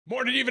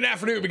Morning, even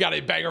afternoon. We got a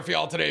banger for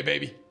y'all today,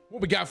 baby.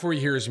 What we got for you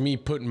here is me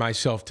putting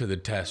myself to the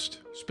test,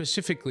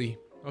 specifically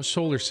a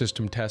solar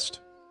system test.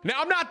 Now,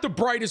 I'm not the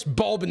brightest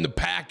bulb in the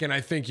pack, and I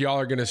think y'all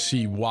are gonna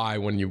see why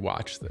when you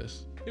watch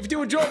this. If you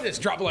do enjoy this,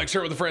 drop a like,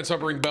 share it with a friend,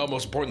 sub, ring bell.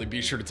 Most importantly,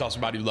 be sure to tell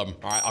somebody you love them.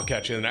 All right, I'll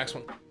catch you in the next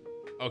one.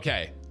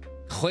 Okay,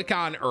 click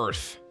on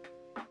Earth.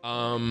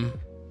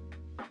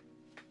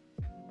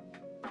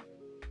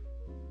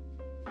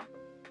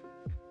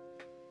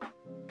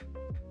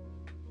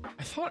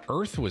 I thought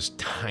Earth was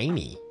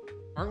tiny.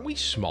 Aren't we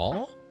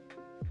small?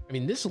 I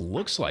mean, this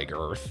looks like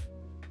Earth,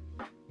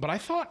 but I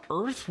thought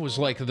Earth was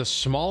like the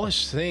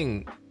smallest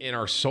thing in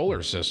our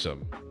solar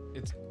system.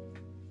 It's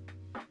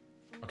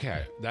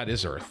okay. That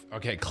is Earth.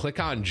 Okay, click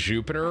on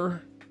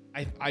Jupiter.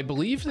 I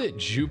believe that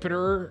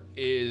Jupiter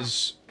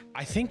is,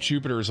 I think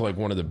Jupiter is like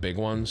one of the big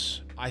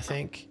ones. I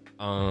think,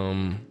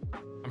 I'm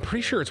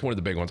pretty sure it's one of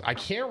the big ones. I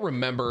can't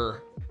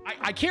remember.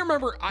 I can't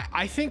remember.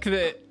 I think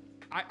that,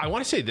 I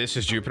want to say this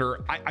is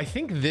Jupiter. I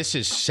think this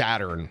is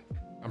Saturn.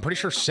 I'm pretty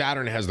sure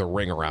Saturn has the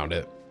ring around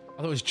it.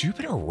 Although, is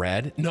Jupiter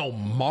red? No,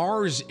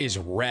 Mars is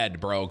red,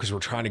 bro, because we're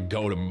trying to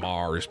go to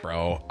Mars,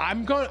 bro.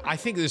 I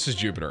think this is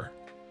Jupiter.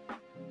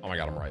 Oh my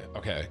God, I'm right.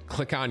 Okay,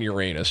 click on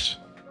Uranus.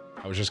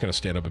 I was just gonna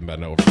stand up and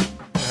bend over.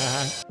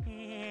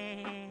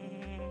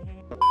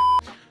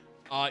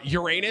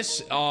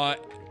 Uranus,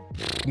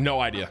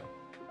 no idea.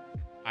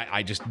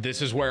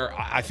 This is where,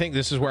 I think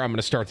this is where I'm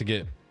gonna start to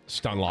get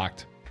stun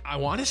locked. I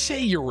want to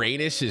say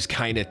Uranus is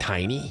kind of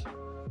tiny,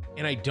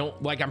 and I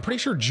don't like, I'm pretty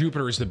sure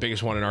Jupiter is the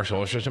biggest one in our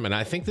solar system, and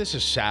I think this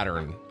is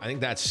Saturn. I think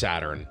that's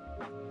Saturn,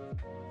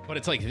 but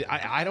it's like,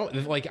 I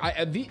don't like,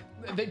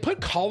 they put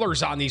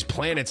colors on these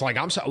planets. Like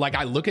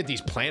I look at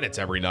these planets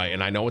every night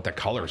and I know what the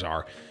colors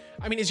are.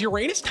 I mean, is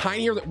Uranus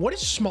tinier? What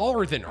is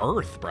smaller than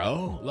Earth,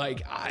 bro?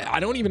 Like,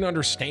 I don't even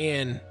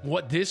understand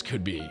what this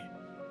could be.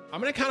 I'm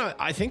gonna kind of,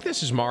 I think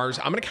this is Mars.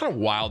 I'm gonna kind of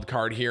wild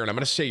card here, and I'm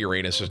gonna say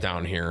Uranus is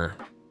down here.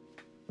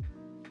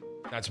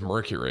 That's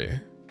Mercury.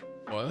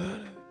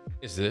 What?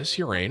 Is this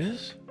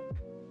Uranus?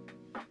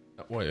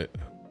 Wait,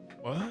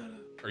 what?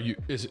 Are you,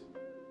 is it?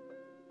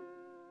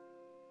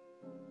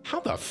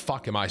 How the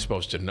fuck am I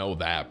supposed to know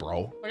that,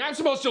 bro? Like, I'm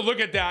supposed to look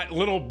at that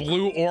little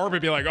blue orb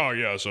and be like, oh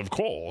yes, of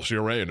course,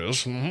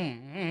 Uranus.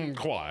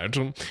 Quite.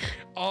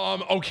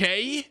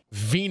 Okay.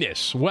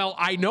 Venus. Well,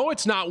 I know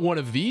it's not one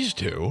of these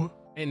two,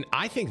 and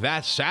I think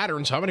that's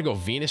Saturn, so I'm gonna go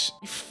Venus.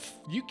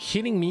 You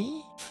kidding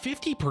me?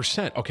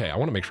 50%. Okay, I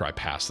want to make sure I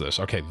pass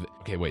this. Okay,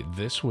 okay, wait.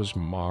 This was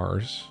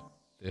Mars.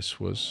 This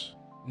was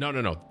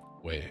no.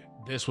 Wait,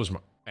 this was.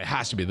 It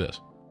has to be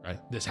this, right?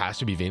 This has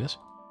to be Venus.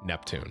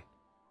 Neptune.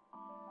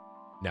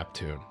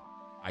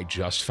 I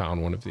just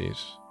found one of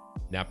these.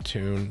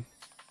 Neptune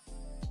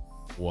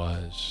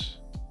was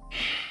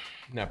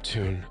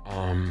Neptune.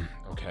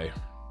 Okay.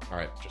 All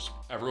right. Just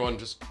everyone.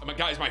 Just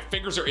guys. My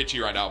fingers are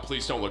itchy right now.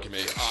 Please don't look at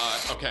me.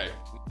 Okay.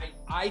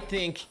 I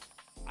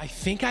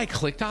think I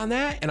clicked on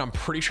that, and I'm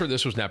pretty sure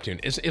this was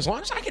Neptune. As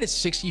long as I get a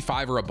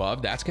 65 or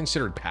above, that's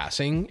considered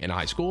passing in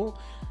high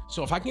school.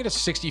 So if I can get a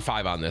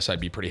 65 on this,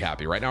 I'd be pretty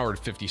happy. Right now we're at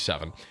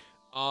 57.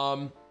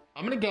 I'm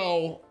gonna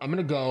go.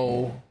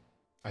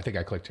 I think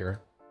I clicked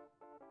here.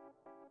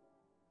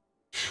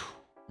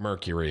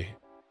 Mercury.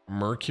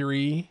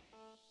 Mercury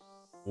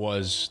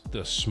was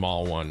the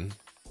small one.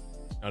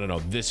 No.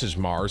 This is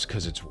Mars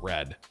because it's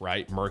red,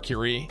 right?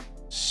 Mercury,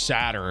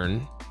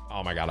 Saturn.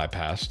 Oh my God, I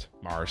passed.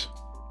 Mars.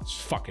 Let's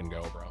fucking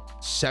go, bro.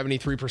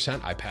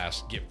 73%, I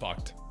passed. Get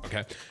fucked,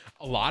 okay?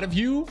 A lot of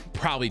you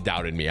probably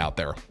doubted me out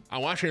there. I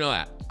want you to know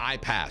that. I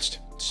passed.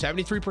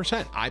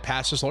 73%, I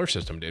passed the solar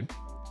system, dude.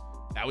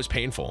 That was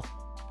painful.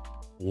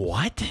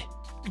 What?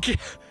 What do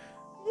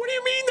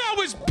you mean that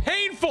was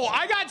painful?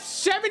 I got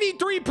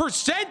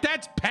 73%,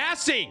 that's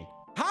passing.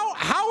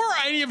 How are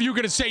any of you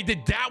gonna say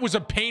that that was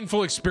a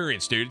painful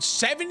experience, dude?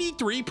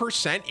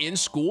 73% in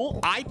school,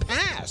 I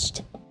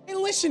passed. And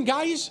listen,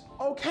 guys,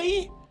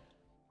 okay?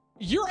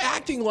 You're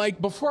acting like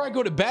before I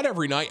go to bed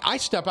every night, I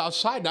step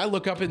outside and I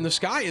look up in the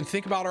sky and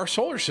think about our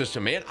solar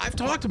system, man. I've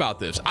talked about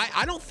this.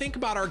 I don't think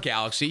about our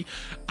galaxy.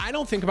 I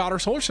don't think about our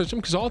solar system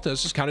because all it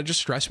does is kind of just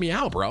stress me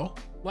out, bro.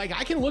 Like,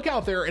 I can look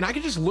out there and I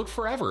can just look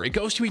forever. It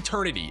goes to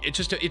eternity. It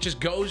just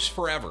goes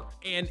forever.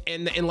 And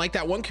like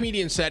that one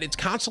comedian said, it's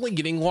constantly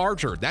getting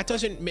larger. That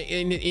doesn't,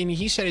 and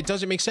he said it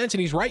doesn't make sense, and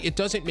he's right. It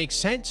doesn't make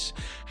sense.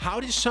 How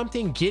does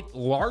something get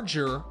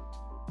larger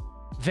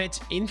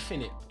that's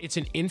infinite? It's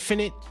an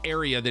infinite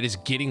area that is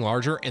getting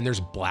larger, and there's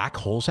black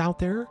holes out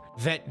there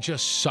that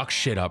just suck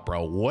shit up,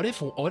 bro. What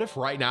if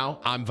right now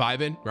I'm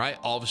vibing, right?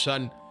 All of a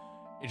sudden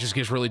it just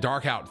gets really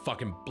dark out,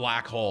 fucking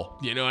black hole.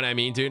 You know what I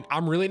mean, dude?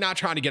 I'm really not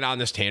trying to get on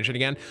this tangent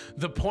again.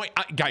 The point,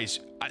 guys,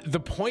 the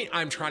point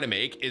I'm trying to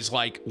make is,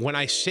 like, when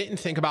I sit and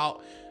think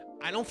about,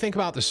 I don't think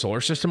about the solar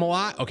system a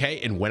lot, okay?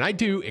 And when I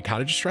do, it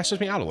kind of just stresses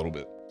me out a little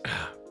bit.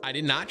 I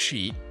did not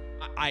cheat.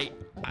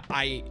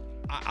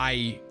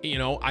 You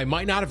know, I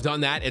might not have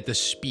done that at the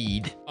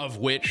speed of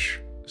which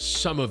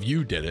some of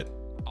you did it.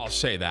 I'll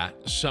say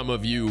that. Some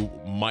of you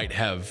might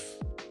have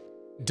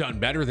done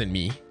better than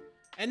me,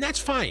 and that's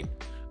fine.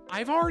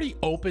 I've already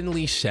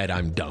openly said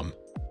I'm dumb,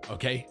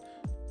 okay?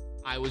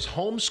 I was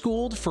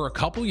homeschooled for a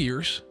couple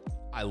years.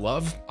 I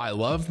love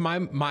my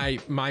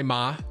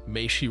ma,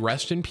 may she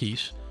rest in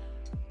peace.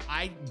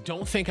 I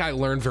don't think I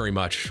learned very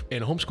much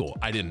in homeschool.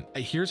 I didn't.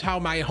 Here's how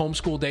my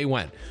homeschool day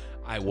went.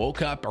 I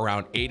woke up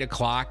around 8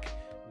 o'clock.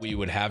 We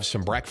would have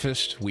some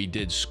breakfast. We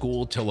did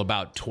school till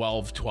about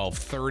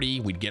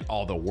 12:30. We'd get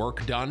all the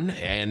work done.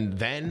 And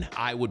then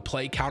I would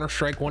play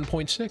Counter-Strike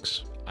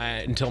 1.6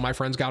 until my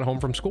friends got home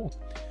from school.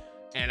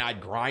 And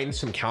I'd grind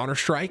some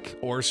Counter-Strike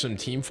or some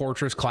Team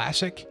Fortress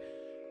Classic.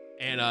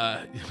 And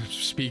I'm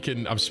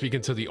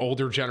speaking to the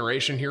older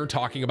generation here,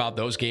 talking about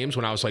those games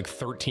when I was like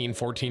 13,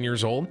 14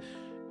 years old.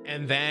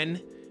 And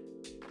then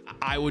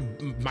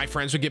my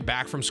friends would get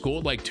back from school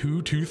at like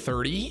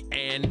 2:30,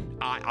 and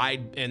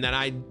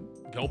I'd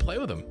go play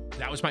with them.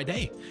 That was my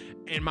day.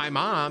 And my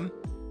mom,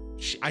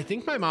 I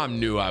think my mom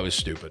knew I was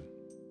stupid.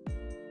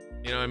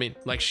 You know what I mean?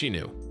 Like, she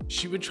knew.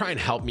 She would try and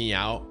help me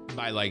out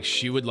by like,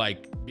 she would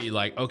like be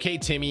like, okay,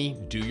 Timmy,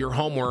 do your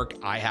homework.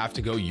 I have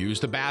to go use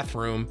the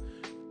bathroom.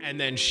 And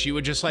then she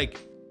would just like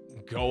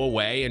go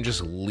away and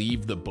just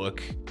leave the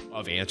book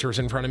of answers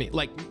in front of me.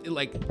 Like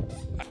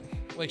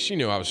she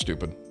knew I was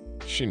stupid.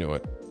 She knew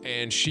it.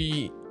 And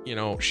she, you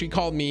know, she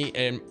called me,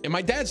 and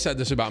my dad said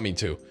this about me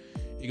too.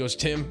 He goes,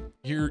 Tim,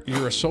 you're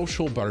a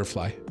social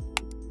butterfly.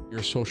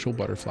 You're a social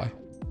butterfly.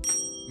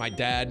 My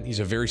dad, he's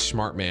a very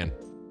smart man,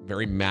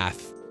 very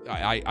math.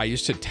 I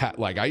used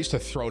to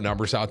throw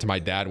numbers out to my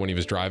dad when he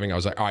was driving. I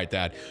was like, all right,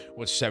 Dad,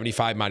 what's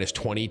 75 minus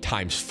 20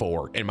 times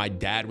 4? And my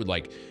dad would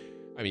like,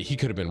 I mean, he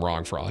could have been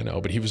wrong for all I know,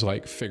 but he was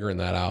like figuring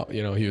that out.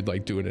 You know, he would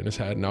like do it in his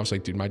head. And I was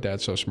like, dude, my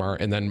dad's so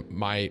smart. And then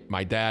my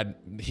dad,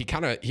 he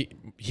kind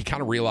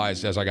of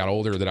realized as I got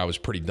older that I was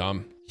pretty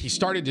dumb. He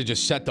started to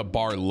just set the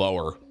bar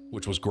lower,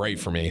 which was great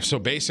for me. So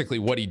basically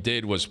what he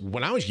did was,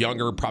 when I was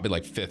younger, probably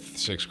like 5th,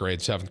 6th grade,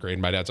 7th grade,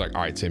 my dad's like,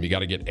 all right, Tim, you got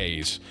to get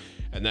A's.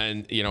 And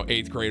then, you know,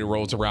 8th grade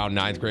rolls around,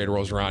 9th grade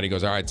rolls around. He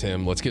goes, all right,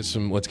 Tim, let's get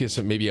some,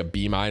 maybe a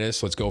B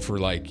minus. Let's go for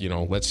like, you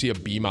know, let's see a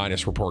B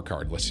minus report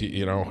card. Let's see,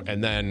 you know,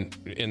 and then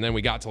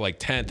we got to like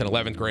 10th and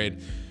 11th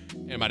grade.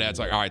 And my dad's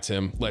like, all right,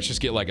 Tim, let's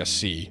just get like a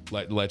C.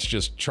 Let's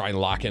just try and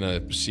lock in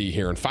a C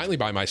here. And finally,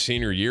 by my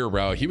senior year,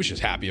 bro, he was just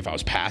happy if I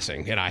was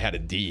passing and I had a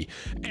D.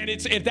 And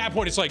it's at that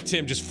point, it's like,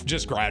 Tim,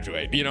 just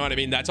graduate. You know what I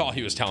mean? That's all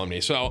he was telling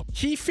me. So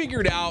he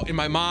figured out, and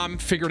my mom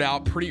figured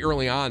out pretty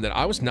early on that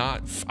I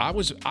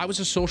was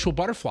a social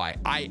butterfly.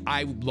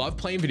 I love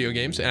playing video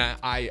games, and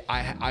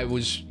I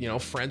was, you know,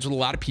 friends with a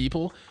lot of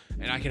people,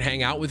 and I could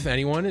hang out with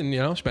anyone and,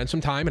 you know, spend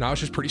some time. And I was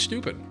just pretty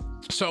stupid.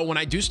 So when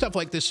I do stuff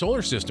like this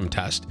solar system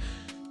test,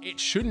 it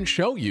shouldn't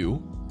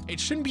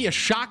be a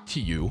shock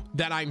to you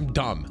that I'm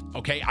dumb,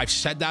 okay? I've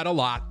said that a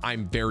lot.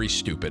 I'm very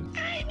stupid.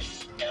 I'm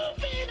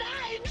stupid.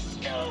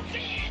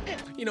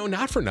 You know,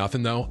 not for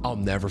nothing though. I'll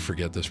never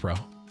forget this, bro.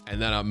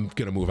 And then I'm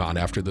gonna move on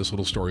after this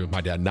little story with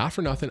my dad. Not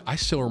for nothing. I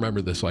still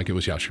remember this like it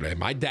was yesterday.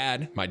 My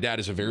dad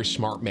is a very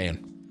smart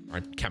man,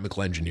 right?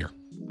 Chemical engineer.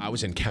 I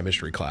was in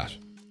chemistry class.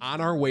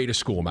 On our way to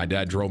school, my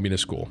dad drove me to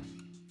school,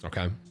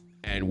 okay?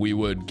 And we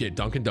would get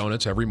Dunkin'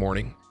 Donuts every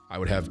morning. I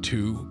would have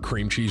 2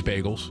 cream cheese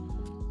bagels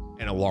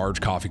and a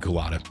large coffee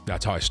colada.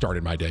 That's how I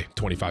started my day.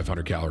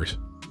 2,500 calories.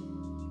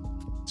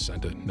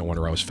 Sent it. No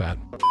wonder I was fat.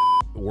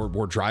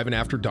 We're driving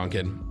after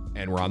Dunkin',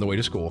 and we're on the way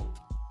to school,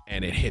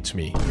 and it hits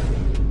me.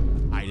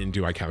 I didn't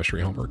do my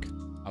chemistry homework.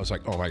 I was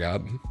like, oh my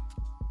God.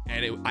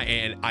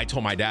 And I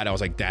told my dad, I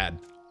was like, Dad,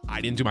 I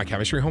didn't do my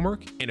chemistry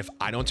homework, and if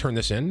I don't turn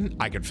this in,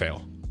 I could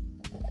fail.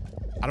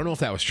 I don't know if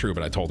that was true,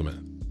 but I told him it.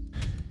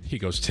 He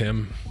goes,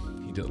 Tim,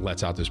 he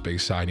lets out this big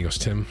sigh, and he goes,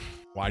 Tim,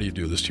 why do you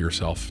do this to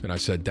yourself? And I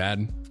said,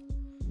 Dad,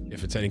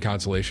 if it's any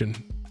consolation,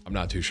 I'm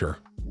not too sure.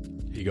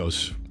 He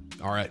goes,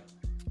 all right,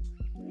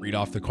 read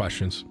off the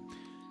questions.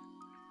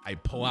 I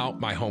pull out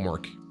my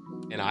homework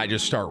and I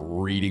just start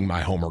reading my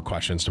homework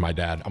questions to my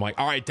dad. I'm like,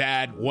 all right,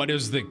 Dad, what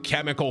is the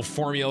chemical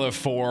formula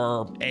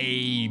for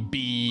A,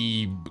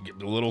 B,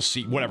 little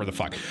c, whatever the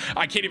fuck.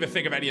 I can't even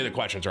think of any of the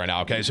questions right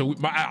now, okay? So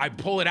I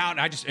pull it out,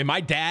 and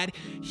my dad,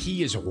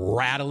 he is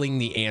rattling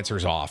the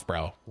answers off,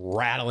 bro.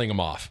 Rattling them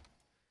off.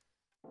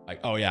 Like,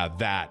 oh yeah,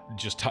 that,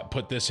 just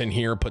put this in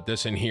here,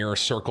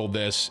 circle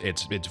this,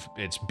 it's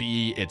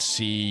B, it's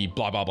C,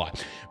 blah, blah, blah.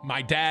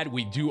 My dad,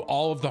 we do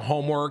all of the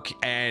homework,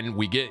 and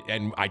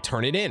I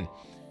turn it in.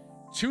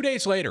 2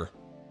 days later,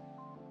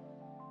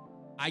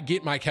 I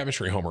get my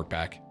chemistry homework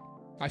back.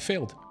 I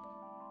failed.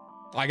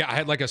 I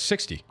had like a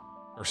 60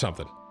 or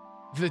something.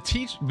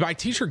 My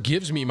teacher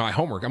gives me my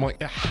homework. I'm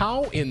like,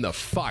 how in the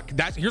fuck?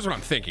 Here's what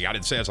I'm thinking. I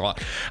didn't say this a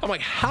lot. I'm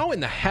like, how in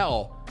the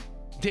hell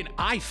did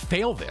I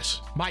fail this?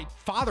 My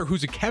father,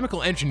 who's a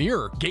chemical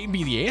engineer, gave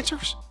me the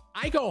answers.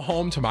 I go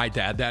home to my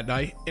dad that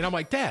night, and I'm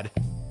like, Dad,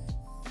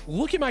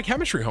 look at my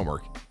chemistry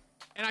homework.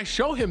 And I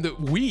show him that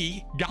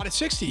we got a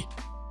 60.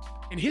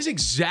 And his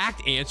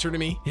exact answer to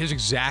me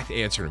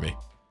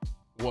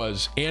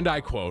was, and I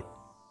quote,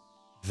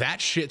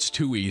 that shit's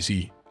too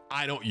easy.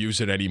 I don't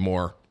use it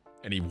anymore.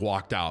 And he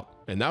walked out.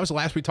 And that was the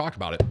last we talked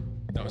about it.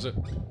 That was it.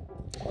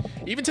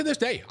 Even to this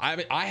day,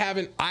 I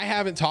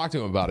haven't talked to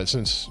him about it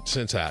since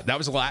that. That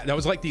was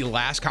like the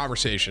last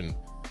conversation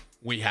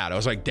we had. I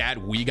was like, Dad,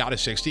 we got a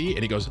 60,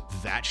 and he goes,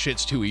 that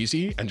shit's too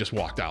easy, and just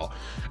walked out.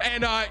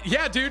 And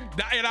yeah, dude,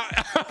 and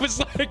I was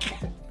like,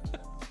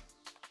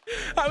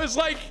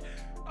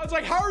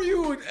 how are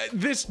you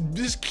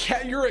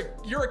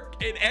you're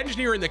an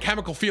engineer in the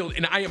chemical field,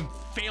 and I am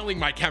failing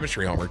my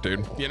chemistry homework,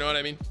 dude. You know what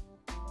I mean?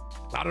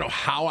 I don't know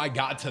how I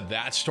got to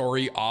that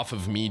story off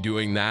of me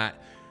doing that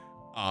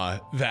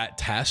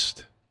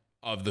test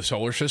of the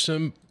solar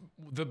system.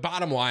 The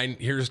bottom line,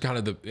 here's kind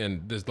of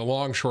the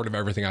long short of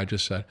everything I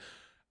just said.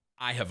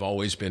 I have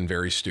always been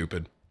very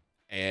stupid,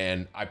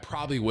 and I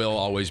probably will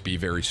always be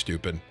very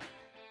stupid.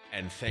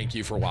 And thank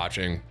you for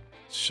watching,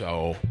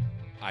 so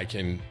I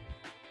can,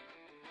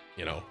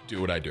 do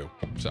what I do.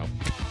 So